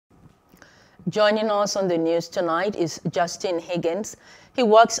Joining us on the news tonight is Justin Higgins. He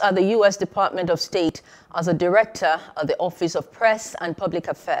works at the U.S. Department of State as a director at the Office of Press and Public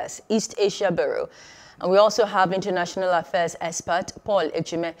Affairs, East Asia Bureau. And we also have international affairs expert Paul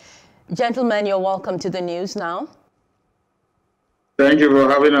Ejime. Gentlemen, you're welcome to the news now. Thank you for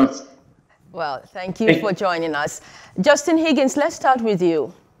having us. Well, thank you for joining us. Justin Higgins, let's start with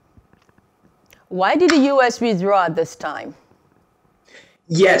you. Why did the U.S. withdraw at this time?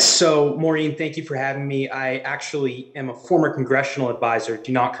 Yes, so Maureen, thank you for having me. I actually am a former congressional advisor,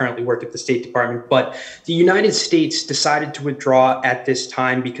 do not currently work at the State Department, but the United States decided to withdraw at this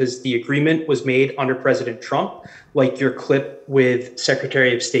time because the agreement was made under President Trump, like your clip with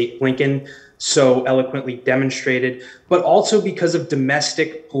Secretary of State Blinken so eloquently demonstrated, but also because of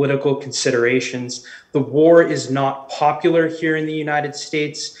domestic political considerations. The war is not popular here in the United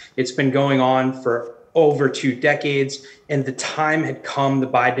States. It's been going on for over 2 decades, and the time had come, the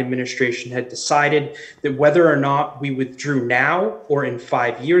Biden administration had decided that whether or not we withdrew now or in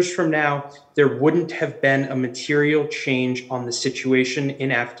 5 years from now, there wouldn't have been a material change on the situation in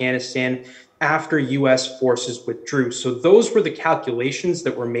Afghanistan after U.S. forces withdrew. So those were the calculations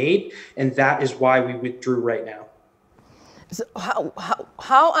that were made, and that is why we withdrew right now. So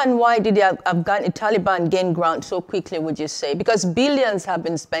how and why did the Taliban gain ground so quickly, would you say? Because billions have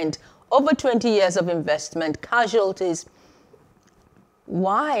been spent, over 20 years of investment, casualties.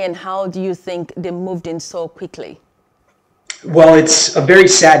 Why and how do you think they moved in so quickly? Well, it's a very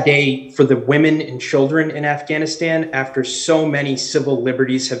sad day for the women and children in Afghanistan after so many civil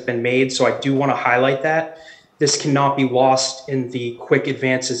liberties have been made. So I do want to highlight that. This cannot be lost in the quick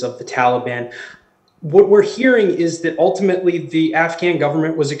advances of the Taliban. What we're hearing is that ultimately the Afghan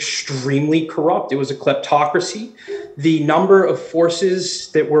government was extremely corrupt. It was a kleptocracy. The number of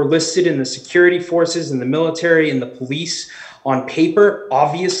forces that were listed in the security forces and the military and the police on paper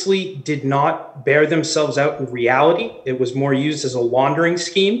obviously did not bear themselves out in reality. It was more used as a laundering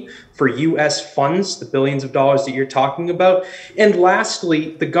scheme for U.S. funds, the billions of dollars that you're talking about. And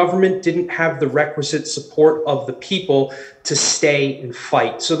lastly, the government didn't have the requisite support of the people to stay and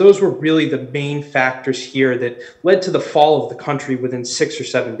fight. So those were really the main factors here that led to the fall of the country within 6 or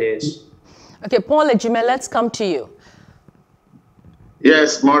 7 days. Okay, Paul Ejime, let's come to you.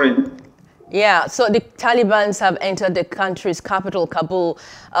 Yes, Maureen. Yeah, so the Taliban have entered the country's capital, Kabul.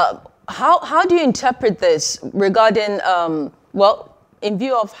 How do you interpret this regarding, well, in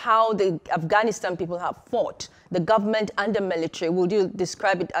view of how the Afghanistan people have fought, the government and the military? Would you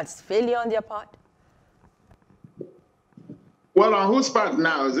describe it as failure on their part? Well, on whose part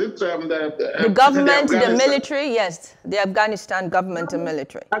now? Is it the government, the military? Yes, the Afghanistan government and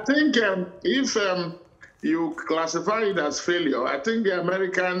military. I think if you classify it as failure, I think the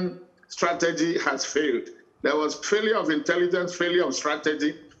American strategy has failed. There was failure of intelligence, failure of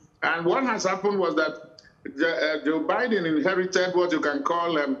strategy. And what has happened was that Joe Biden inherited what you can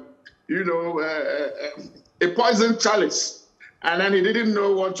call, a poison chalice. And then he didn't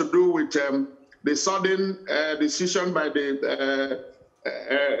know what to do with the sudden decision by that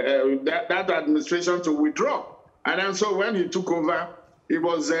administration to withdraw. And then so when he took over, it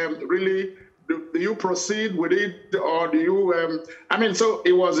was really, do you proceed with it or do you, so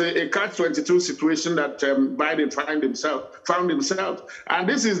it was a catch-22 situation that Biden found himself. And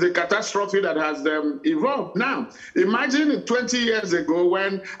this is the catastrophe that has evolved now. Imagine 20 years ago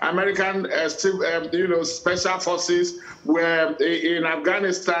when American special forces were in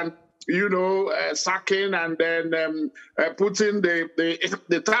Afghanistan, sacking and then putting the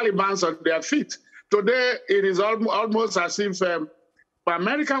Taliban on their feet. Today, it is almost as if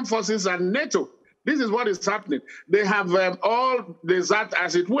American forces and NATO, this is what is happening. They have all deserted,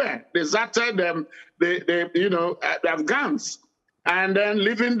 as it were, deserted the Afghans, and then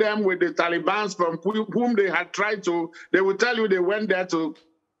leaving them with the Taliban from whom they had tried to, they will tell you they went there to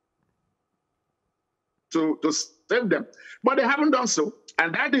save them. But they haven't done so.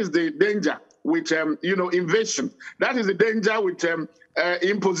 And that is the danger with, invasion. That is the danger with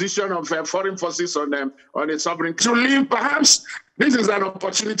imposition of foreign forces on a sovereign. To leave, perhaps, this is an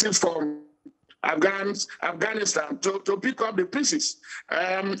opportunity for Afghanistan to pick up the pieces.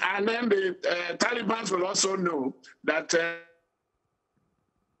 And then the Taliban will also know that...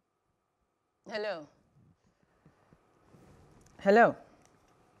 Hello. Hello.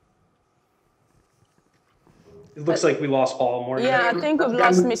 It looks like we lost Paul more. Yeah, I think we've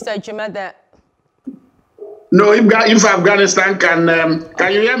lost Mr. Ejime there. No, if Afghanistan can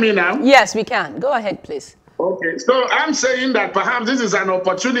you hear me now? Yes, we can. Go ahead, please. Okay, so I'm saying that perhaps this is an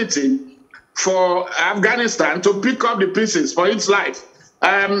opportunity for Afghanistan to pick up the pieces for its life.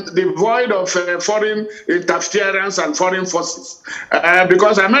 devoid of foreign interference and foreign forces.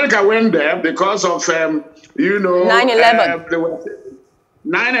 Because America went there because of, 9/11.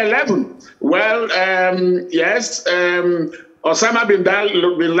 9/11. Well, yes, Osama bin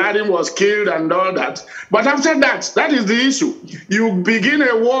Laden was killed and all that. But after that, that is the issue. You begin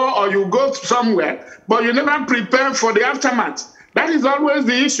a war or you go somewhere, but you never prepare for the aftermath. That is always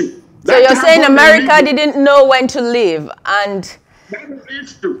the issue. So you're saying America didn't know when to leave, and that is the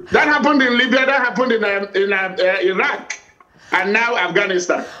issue. That happened in Libya, that happened in Iraq, and now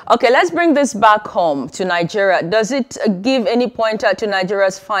Afghanistan. Okay, let's bring this back home to Nigeria. Does it give any pointer to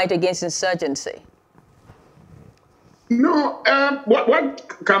Nigeria's fight against insurgency? No,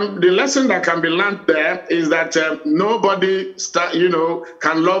 the lesson that can be learned there is that nobody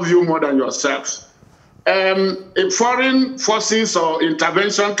can love you more than yourself. If foreign forces or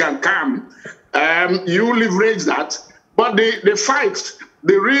intervention can come, you leverage that. But the fight,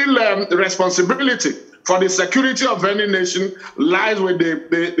 the real responsibility for the security of any nation lies with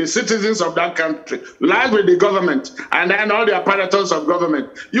the citizens of that country, lies with the government, and then all the apparatus of government.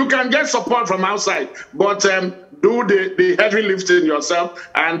 You can get support from outside, but do the heavy lifting yourself,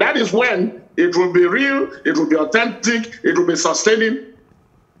 and that is when it will be real, it will be authentic, it will be sustaining,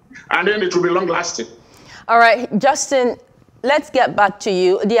 and then it will be long-lasting. All right, Justin, let's get back to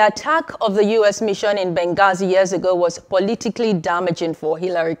you. The attack of the U.S. mission in Benghazi years ago was politically damaging for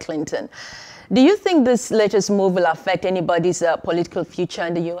Hillary Clinton. Do you think this latest move will affect anybody's political future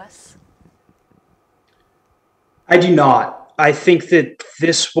in the U.S.? I do not. I think that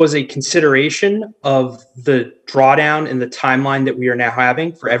this was a consideration of the drawdown in the timeline that we are now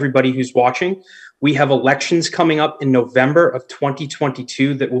having for everybody who's watching. We have elections coming up in November of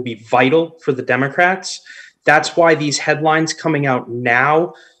 2022 that will be vital for the Democrats. That's why these headlines coming out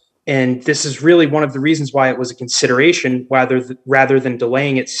now, and this is really one of the reasons why it was a consideration rather than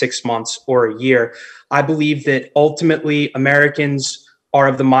delaying it 6 months or a year. I believe that ultimately Americans are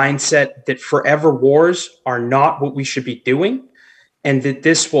of the mindset that forever wars are not what we should be doing, and that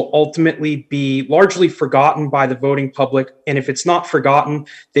this will ultimately be largely forgotten by the voting public. And if it's not forgotten,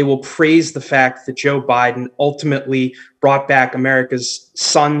 they will praise the fact that Joe Biden ultimately brought back America's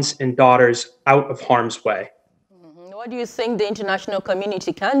sons and daughters out of harm's way. What do you think the international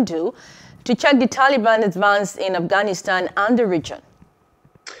community can do to check the Taliban advance in Afghanistan and the region?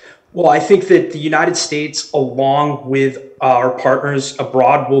 Well, I think that the United States, along with our partners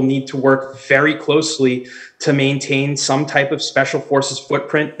abroad, will need to work very closely to maintain some type of special forces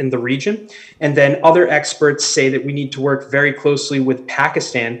footprint in the region. And then other experts say that we need to work very closely with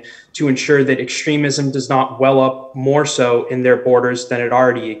Pakistan to ensure that extremism does not well up more so in their borders than it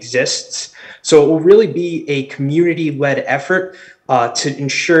already exists. So it will really be a community-led effort to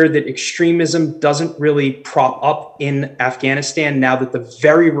ensure that extremism doesn't really prop up in Afghanistan now that the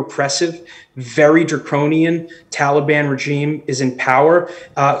very repressive, very draconian Taliban regime is in power,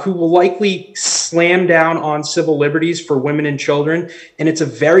 who will likely slam down on civil liberties for women and children. And it's a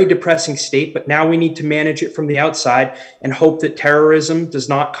very depressing state, but now we need to manage it from the outside and hope that terrorism does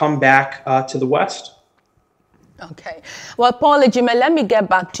not come back to the West. Okay. Well, Paul Ejime, let me get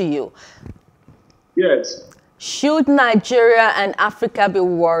back to you. Yes. Should Nigeria and Africa be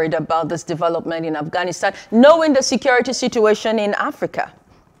worried about this development in Afghanistan, knowing the security situation in Africa?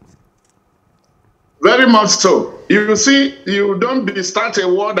 Very much so. You see, you don't start a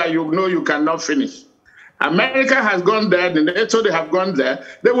war that you know you cannot finish. America has gone there, the NATO, they have gone there.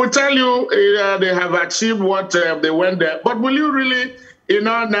 They will tell you they have achieved what they went there. But will you really, in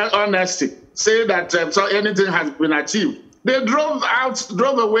all honesty, say that so anything has been achieved? They drove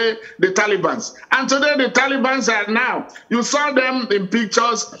away the Taliban. And today the Taliban are now, you saw them in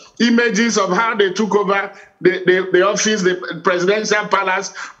pictures, images of how they took over the office, the presidential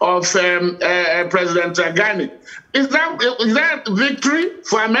palace of President Ghani. Is that victory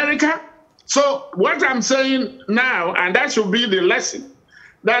for America? So what I'm saying now, and that should be the lesson,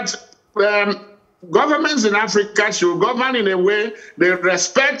 that governments in Africa should govern in a way they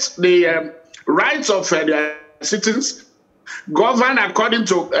respect the rights of their citizens, govern according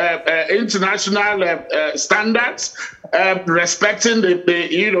to international standards, respecting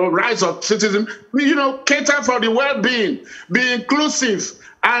the rights of citizens, cater for the well-being, be inclusive,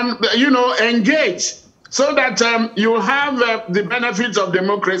 and engage, so that you have the benefits of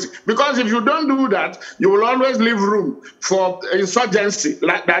democracy. Because if you don't do that, you will always leave room for insurgency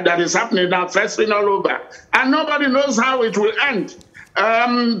like that is happening now, festering all over, and nobody knows how it will end.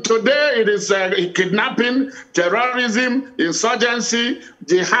 Today it is kidnapping, terrorism, insurgency,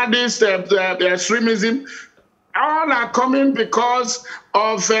 jihadist extremism. All are coming because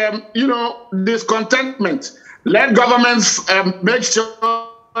of discontentment Let governments make sure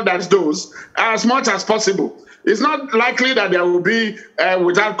that those as much as possible. It's not likely that there will be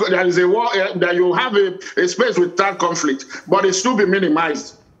there is a war, that you have a space without conflict, but it should be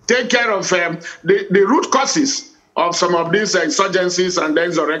minimized. Take care of the root causes of some of these insurgencies and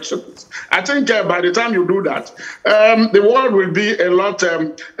insurrections. I think by the time you do that, the world will be a lot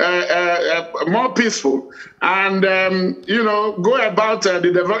more peaceful, and go about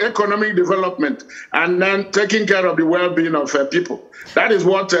the economic development and then taking care of the well-being of people. That is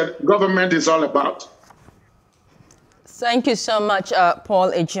what government is all about. Thank you so much,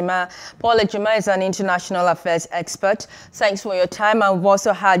 Paul Ejima. Paul Ejima is an international affairs expert. Thanks for your time. I've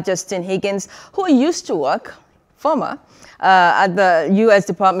also had Justin Higgins, who used to work, at the U.S.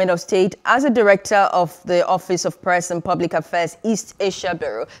 Department of State as a director of the Office of Press and Public Affairs East Asia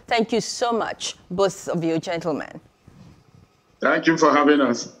Bureau. Thank you so much, both of you gentlemen. Thank you for having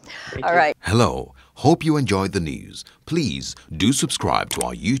us. All right. Hello. Hope you enjoyed the news. Please do subscribe to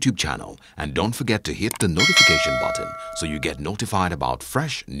our YouTube channel and don't forget to hit the notification button so you get notified about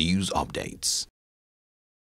fresh news updates.